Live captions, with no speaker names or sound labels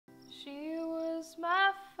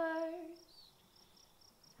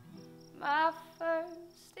my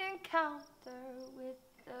first encounter with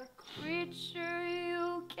a creature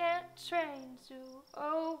you can't train to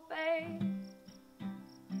obey.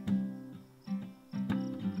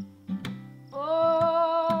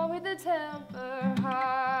 Born with a temper,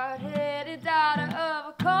 hard-headed daughter of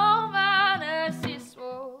a coal miner, she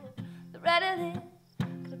swore Loretta Lynn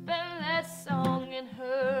could have been that song in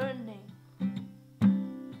her name.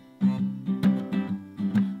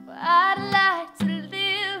 Well, I'd like to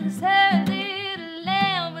live as her little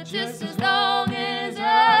lamb, but just as long as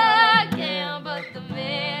I can. But the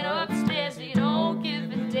man upstairs, he don't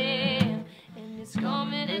give a damn, and he's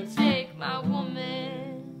coming to take my woman.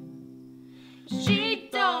 She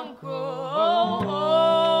don't grow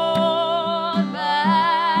old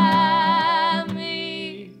by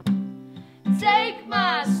me. Take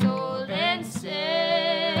my soul and set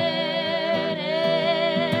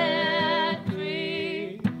it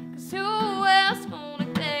free. 'Cause who else gonna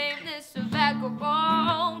claim this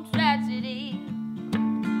vagabond tragedy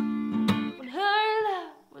when her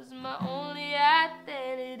love was my only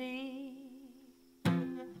identity?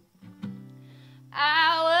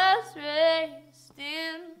 I was raised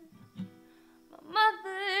in my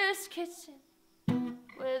mother's kitchen,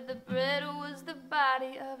 where the bread was the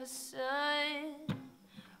body of a son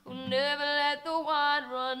who never let the wine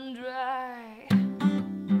run dry.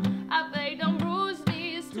 I begged on bruised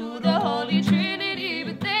knees to the Holy Trinity,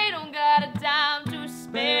 but they don't got a dime to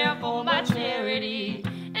spare for my charity.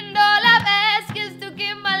 And all I've asked is to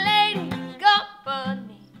give my lady company.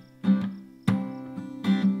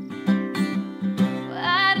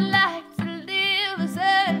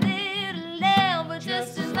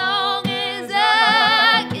 Just as long as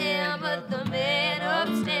I can. But the man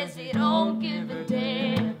upstairs, he don't give a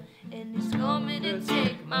damn, and he's coming to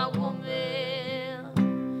take my woman.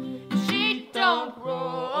 She don't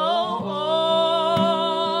grow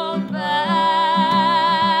old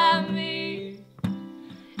by me.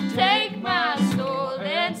 Take my soul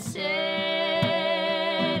and set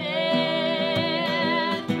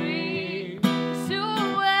it free. 'Cause who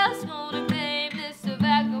else gonna claim this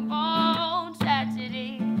vagabond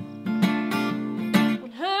tragedy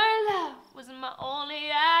when her love was my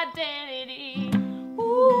only identity?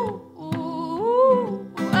 Ooh, ooh,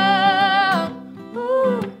 ooh, oh,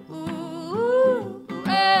 ooh, ooh, ooh,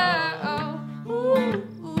 oh, ooh,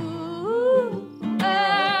 ooh,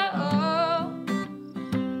 oh.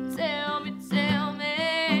 Tell me,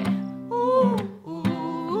 ooh, ooh,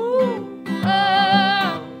 ooh, oh,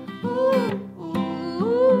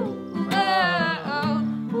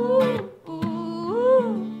 ooh, ooh,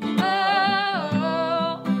 oh.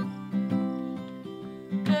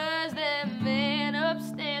 Cause that man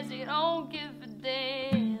upstairs, he don't give a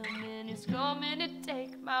damn, and he's coming to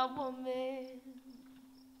take my woman.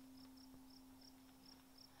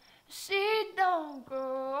 She don't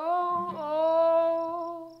grow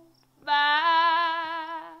old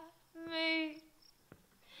by me.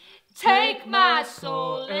 Take my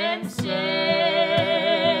soul and say